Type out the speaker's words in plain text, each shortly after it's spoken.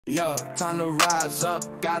Yo, time to rise up,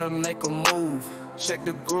 gotta make a move. Check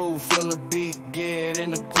the groove, feel the beat, get in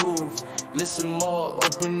the groove. Listen more,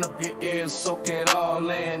 open up your ears, soak it all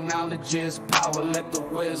in. Knowledge is power, let the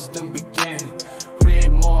wisdom begin.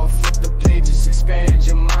 Read more, flip the pages, expand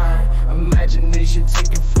your mind. Imagination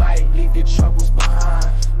taking flight, leave your troubles behind.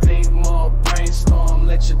 Think more, brainstorm,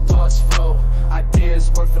 let your thoughts flow.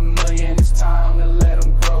 Ideas worth a million, it's time to let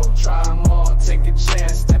them grow. Try more, take a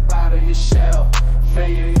chance, step out of your shell.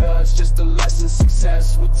 Failure's just a lesson,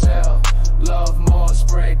 success will tell. Love more,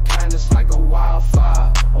 spread kindness like a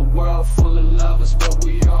wildfire. A world full of love is what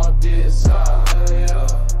we all desire, yeah.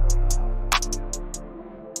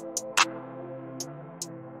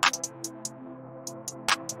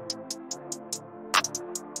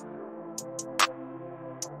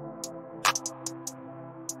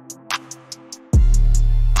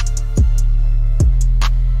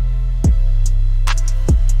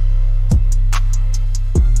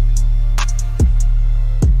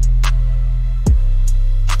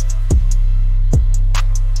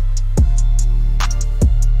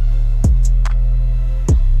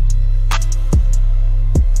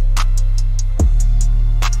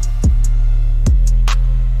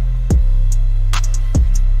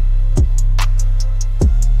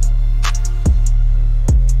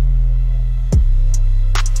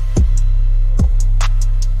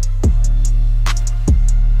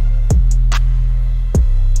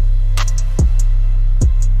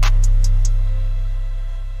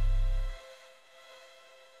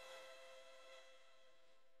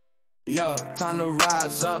 Yo, time to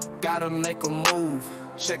rise up, gotta make a move.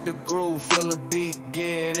 Check the groove, feel the beat,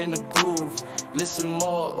 get in the groove. Listen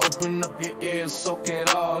more, open up your ears, soak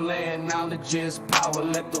it all in. Knowledge is power,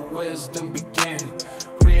 let the wisdom begin.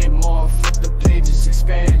 Read more, flip the pages,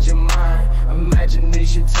 expand your mind.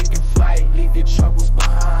 Imagination taking flight, leave your troubles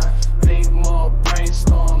behind. Think more,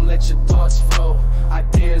 brainstorm, let your thoughts flow.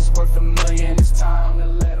 Ideas worth a million.